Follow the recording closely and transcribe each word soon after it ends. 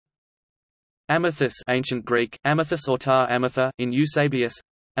Amathus, Ancient Greek, Amathus or Tar Amatha, in Eusebius.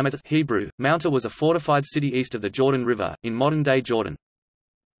 Amathus, Hebrew, Mounta was a fortified city east of the Jordan River, in modern-day Jordan.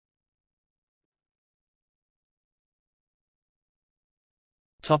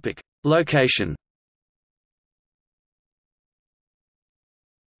 Location.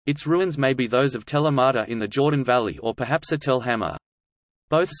 Its ruins may be those of Tel Amata in the Jordan Valley or perhaps a Tel Hammer.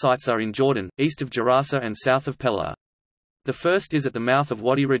 Both sites are in Jordan, east of Gerasa and south of Pella. The first is at the mouth of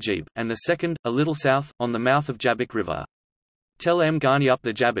Wadi Rajib, and the second, a little south, on the mouth of Jabbok River. Tel M Ghani up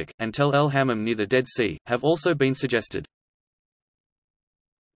the Jabbok, and Tel El Hammam near the Dead Sea, have also been suggested.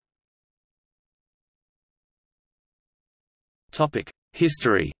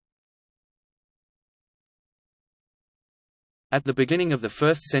 History. At the beginning of the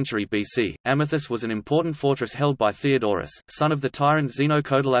 1st century BC, Amathus was an important fortress held by Theodorus, son of the tyrant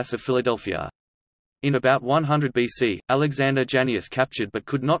Xenocodalas of Philadelphia. In about 100 BC, Alexander Jannaeus captured but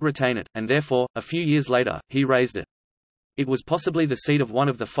could not retain it, and therefore, a few years later, he razed it. It was possibly the seat of one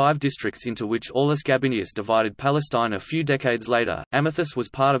of the 5 districts into which Aulus Gabinius divided Palestine a few decades later. Amathus was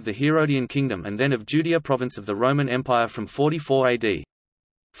part of the Herodian kingdom and then of Judea province of the Roman Empire from 44 AD.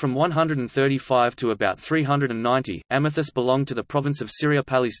 From 135 to about 390, Amathus belonged to the province of Syria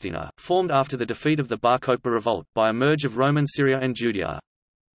Palestina, formed after the defeat of the Bar Kokhba revolt, by a merge of Roman Syria and Judea.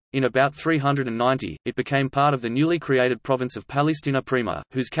 In about 390, it became part of the newly created province of Palestina Prima,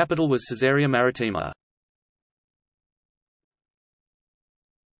 whose capital was Caesarea Maritima.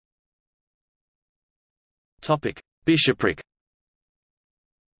 Bishopric.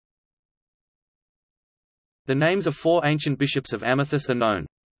 The names of 4 ancient bishops of Amathus are known.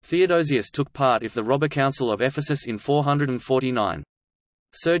 Theodosius took part in the robber council of Ephesus in 449.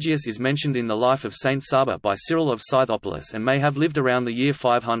 Sergius is mentioned in the life of Saint Saba by Cyril of Scythopolis and may have lived around the year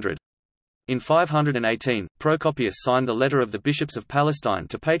 500. In 518, Procopius signed the letter of the bishops of Palestine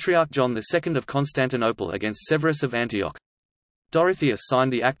to Patriarch John II of Constantinople against Severus of Antioch. Dorotheus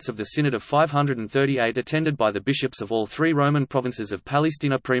signed the Acts of the Synod of 538 attended by the bishops of all 3 Roman provinces of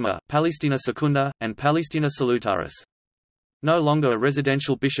Palestina Prima, Palestina Secunda, and Palestina Salutaris. No longer a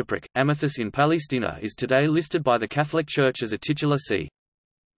residential bishopric, Amathus in Palestina is today listed by the Catholic Church as a titular see.